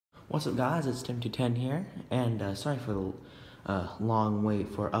What's up, guys? It's Tim210 here, and sorry for the long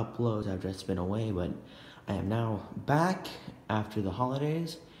wait for uploads. I've just been away, but I am now back after the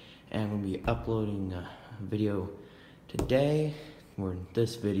holidays, and I'm going to be uploading a video today, or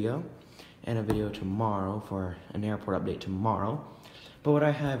this video, and a video tomorrow for an airport update tomorrow. But what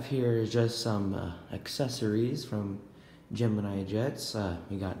I have here is just some accessories from Gemini jets.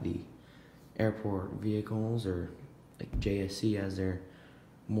 We got the airport vehicles, or like JSC as they're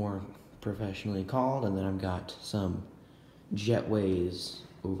more professionally called, and then I've got some Jetways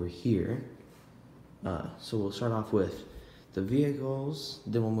over here. So we'll start off with the vehicles,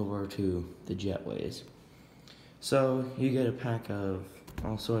 then we'll move over to the Jetways. So you get a pack of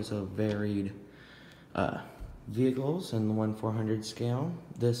all sorts of varied vehicles in the 1/400 scale.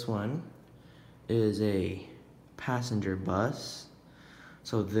 This one is a passenger bus.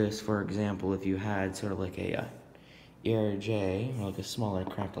 So this, for example, if you had sort of like a Air J, or like a smaller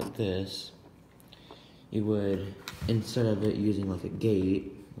craft like this, you would, instead of it using like a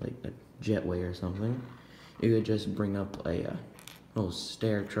gate, like a jetway or something, you could just bring up a little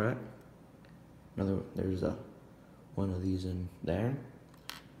stair truck. There's one of these in there.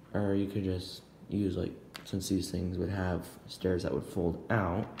 Or you could just use, like, since these things would have stairs that would fold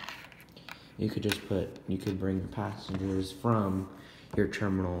out, you could bring passengers from your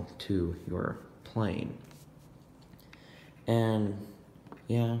terminal to your plane. And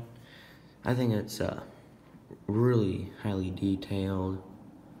yeah, I think it's really highly detailed.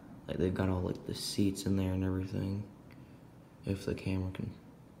 Like, they've got all like the seats in there and everything. If the camera can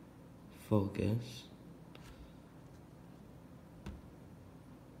focus.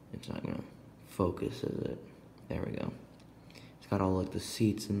 It's not gonna focus, is it? There we go. It's got all like the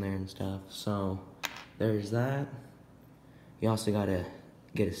seats in there and stuff. So there's that. You also gotta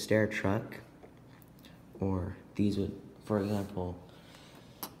get a stair truck, or these would, for example,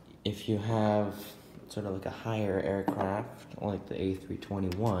 if you have sort of like a higher aircraft, like the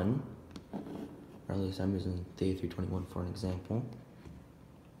A321, or at least I'm using the A321 for an example.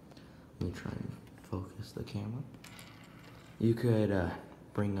 Let me try and focus the camera. You could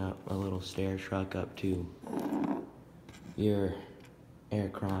bring up a little stair truck up to your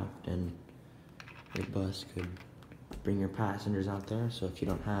aircraft, and your bus could bring your passengers out there. So if you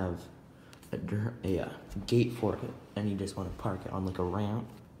don't have a gate for it, and you just want to park it on like a ramp,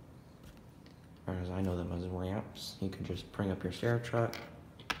 or as I know them as ramps, you could just bring up your stair truck,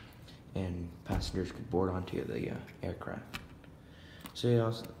 and passengers could board onto the aircraft.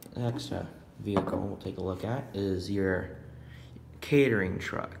 So the next vehicle we'll take a look at is your catering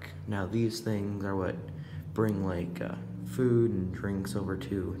truck. Now these things are what bring like food and drinks over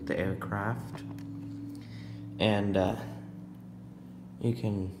to the aircraft, and you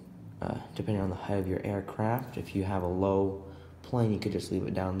can, depending on the height of your aircraft, if you have a low plane, you could just leave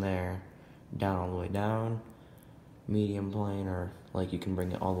it down there, down all the way down. Medium plane, or like you can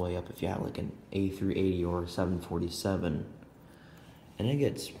bring it all the way up if you have like an A380 or a 747. And it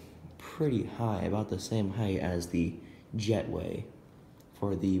gets pretty high, about the same height as the Jetway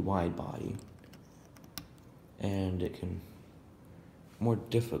for the wide body. And it can more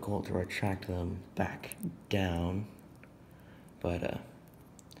difficult to retract them back down, but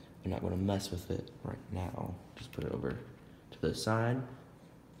I'm not going to mess with it right now. Just put it over to the side.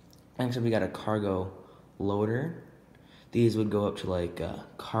 Next up, we got a cargo loader. These would go up to like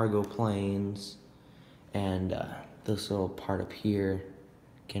cargo planes, and this little part up here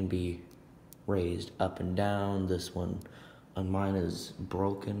can be raised up and down. This one on mine is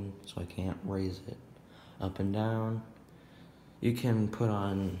broken, so I can't raise it up and down. You can put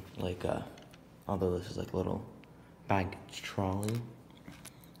on like although this is like a little baggage trolley,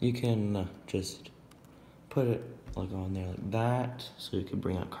 you can just put it like on there like that, so you can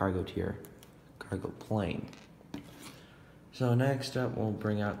bring out cargo to your cargo plane. So next up, we'll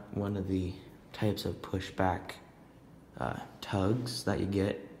bring out one of the types of pushback tugs that you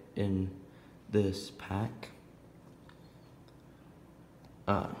get in this pack.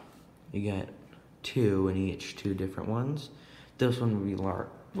 You get two in each, two different ones. This one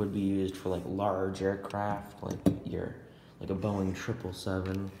would be used for like large aircraft, like a Boeing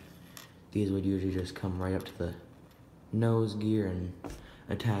 777. These would usually just come right up to the nose gear and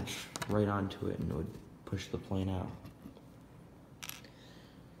attach right onto it, and it would push the plane out.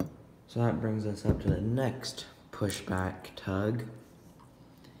 So that brings us up to the next pushback tug.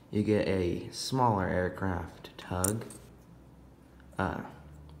 You get a smaller aircraft tug.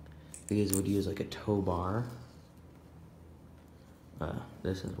 These would use like a tow bar.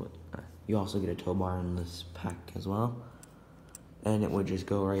 This is what you also get a tow bar in this pack as well, and it would just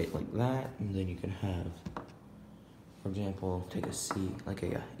go right like that, and then you could have for example, take a seat, like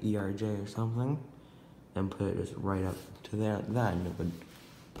a ERJ or something, and put it just right up to there like that, and it would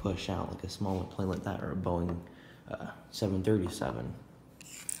push out like a smaller plane like that, or a Boeing 737.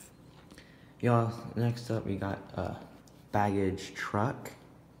 Next up, we got a baggage truck,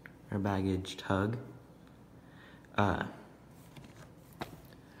 or baggage tug. Let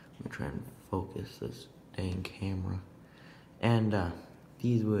me try and focus this dang camera. And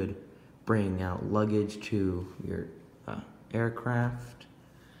these would bring out luggage to your aircraft,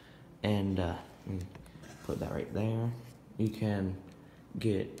 and put that right there. You can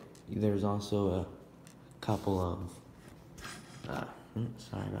get, there's also a couple of,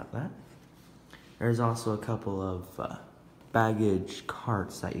 sorry about that. There's also a couple of baggage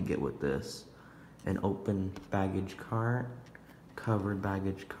carts that you get with this. An open baggage cart, covered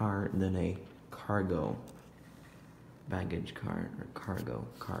baggage cart, and then a cargo baggage cart, or cargo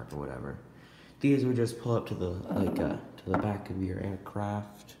cart, or whatever. These would just pull up to the to the back of your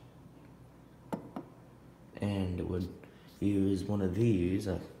aircraft, and it would use one of these,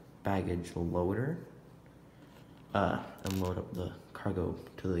 a baggage loader, and load up the cargo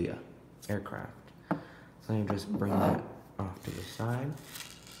to the aircraft. So you just bring that off to the side.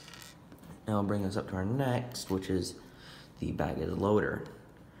 Now I'll bring us up to our next, which is the baggage loader.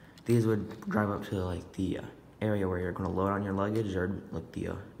 These would drive up to like the area where you're going to load on your luggage, or like the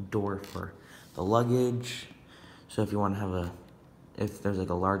door for the luggage. So if you want to have if there's like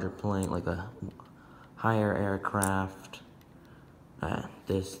a larger plane, like a higher aircraft,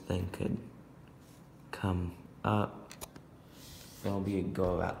 this thing could come up. It'll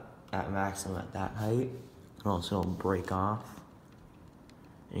go at maximum at that height. And also it'll break off,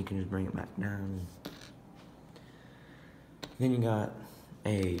 and you can just bring it back down. Then you got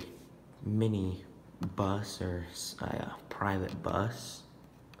a mini bus, or a private bus.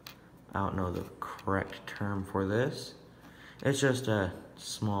 I don't know the correct term for this. It's just a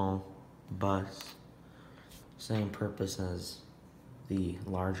small bus, same purpose as the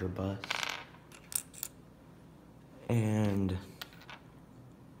larger bus. And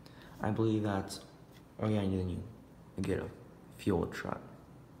I believe that's, oh yeah, and then you get a fuel truck.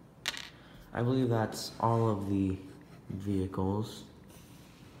 I believe that's all of the vehicles.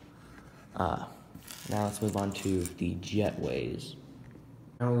 Now let's move on to the Jetways.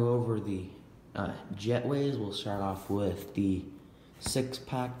 Now we'll go over the Jetways. We'll start off with the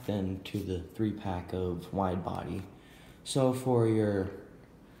 6-pack, then to the 3-pack of wide body. So for your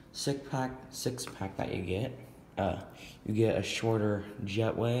 6-pack that you get a shorter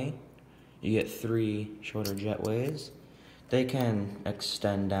jetway. You get 3 shorter jetways. They can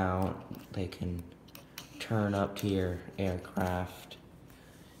extend out, they can turn up to your aircraft.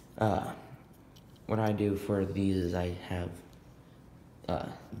 What I do for these is I have,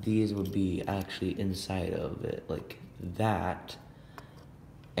 these would be actually inside of it, like that.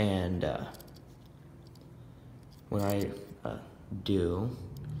 And what I do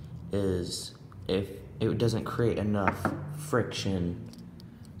is, if it doesn't create enough friction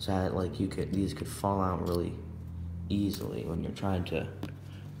so that like these could fall out really easily when you're trying to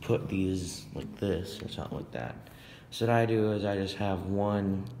put these like this or something like that. So what I do is I just have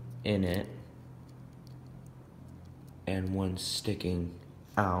one in it and one sticking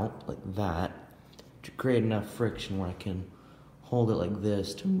out like that to create enough friction where I can hold it like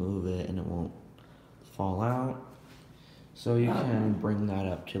this to move it and it won't fall out. So you can bring that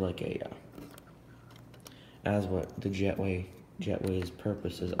up to like a, as what the Jetway's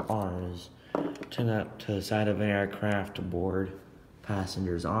purposes are, is turn up to the side of an aircraft to board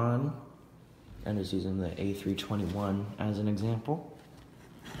passengers on. I'm just using the A321 as an example.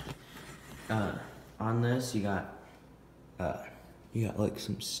 On this, you got like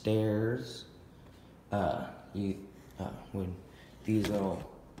some stairs. When these little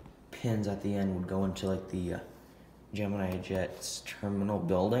pins at the end would go into like the Gemini Jet's terminal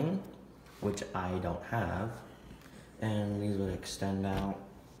building, which I don't have, and these would extend out.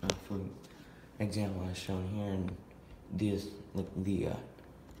 For example, as shown here, and these, like the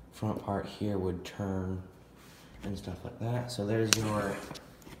front part here would turn and stuff like that. So there's your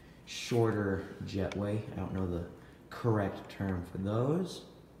shorter jetway. I don't know the correct term for those.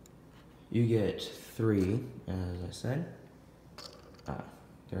 You get 3, as I said.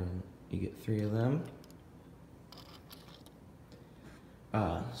 You get 3 of them.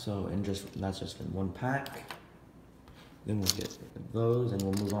 That's just in 1 pack. Then we'll get those, and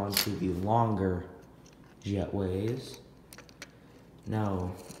we'll move on to the longer jetways.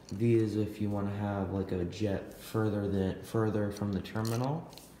 Now, these, if you want to have like a jet further from the terminal,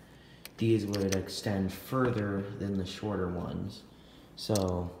 these would extend further than the shorter ones.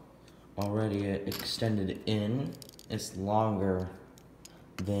 So already it extended in, it's longer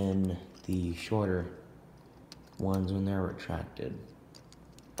than the shorter ones when they're retracted.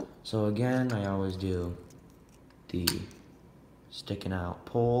 So again, I always do the sticking out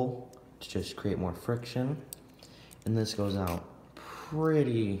pole to just create more friction. And this goes out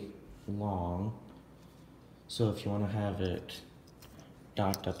pretty long. So if you want to have it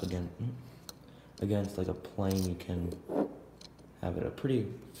docked up against like a plane, you can have it a pretty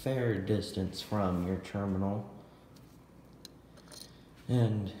fair distance from your terminal.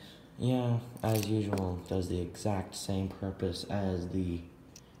 And yeah, as usual, does the exact same purpose as the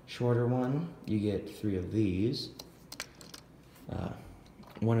shorter one. You get 3 of these.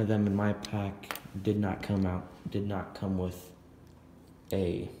 One of them in my pack did not come with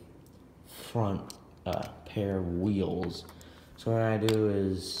a front pair of wheels. So what I do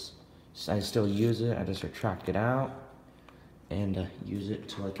is, I still use it, I just retract it out and use it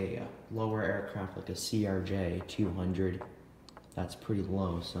to like a lower aircraft, like a CRJ 200. That's pretty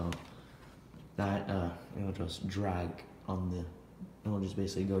low, so that it'll just drag on the, it'll just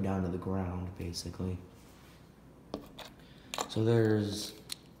basically go down to the ground, basically. So there's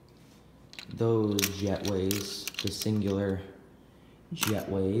those Jetways, the singular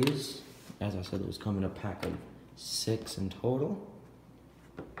Jetways. As I said, it was coming a pack of 6 in total.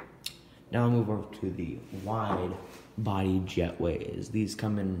 Now I'll move over to the wide body Jetways. These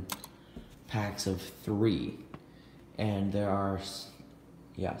come in packs of 3, and there are,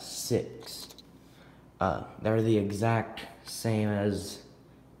 6. They're the exact same as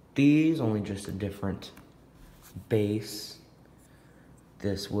these, only just a different base.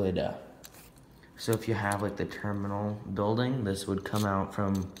 This would, so if you have like the terminal building, this would come out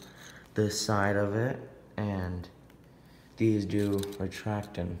from this side of it, and these do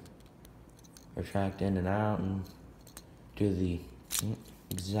retract in and out and do the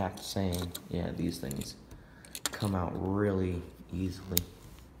exact same. Yeah, these things come out really easily.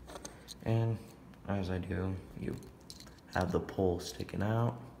 And as I do, you have the pole sticking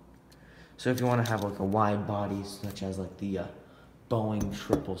out. So if you want to have like a wide body, such as like the Boeing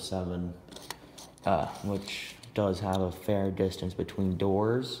 777, which does have a fair distance between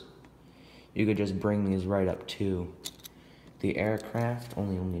doors, you could just bring these right up to the aircraft.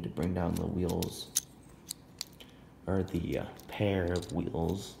 Only you'll need to bring down the wheels, or the pair of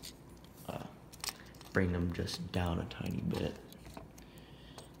wheels. Bring them just down a tiny bit.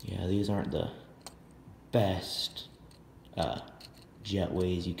 Yeah, these aren't the best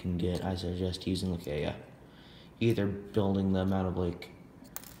Jetways you can get. I suggest using like a either building them out of like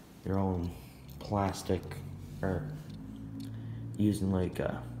your own plastic, or using like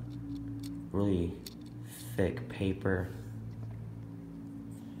a really thick paper,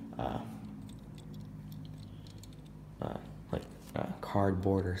 like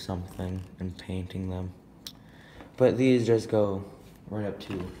cardboard or something, and painting them. But these just go right up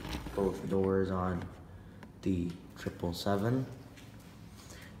to both doors on the 777.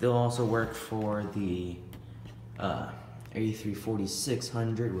 They'll also work for the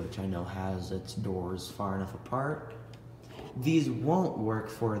A340-600, which I know has its doors far enough apart. These won't work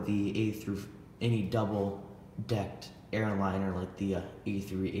for the any double-decked airliner like the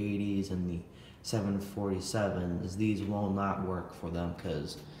A380s and the 747s. These will not work for them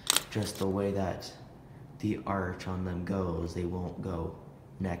because just the way that the arch on them goes, they won't go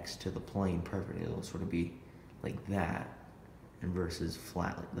next to the plane perfectly. It'll sort of be like that, and versus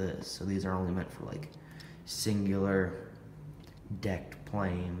flat like this. So these are only meant for like singular decked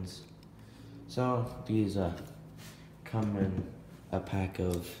planes. So these come in a pack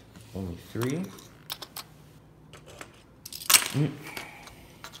of only 3.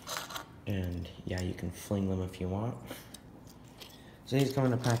 And yeah, you can fling them if you want. So these come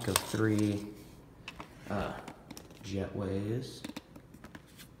in a pack of 3 Jetways.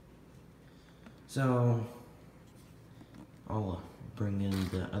 So I'll bring in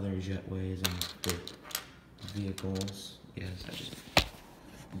the other Jetways and the vehicles. Yes, I just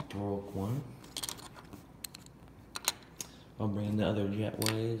broke one. I'll bring in the other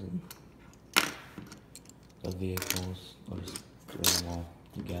Jetways and the vehicles. I'll just throw them all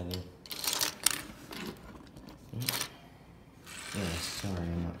together. Yeah, sorry,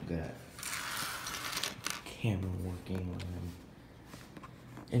 I'm not good at camera working when I'm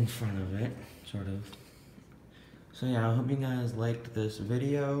in front of it, sort of. So yeah, I hope you guys liked this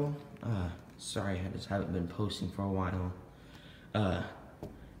video. Sorry, I just haven't been posting for a while.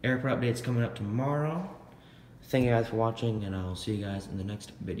 Airport updates coming up tomorrow. Thank you guys for watching, and I'll see you guys in the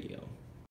next video.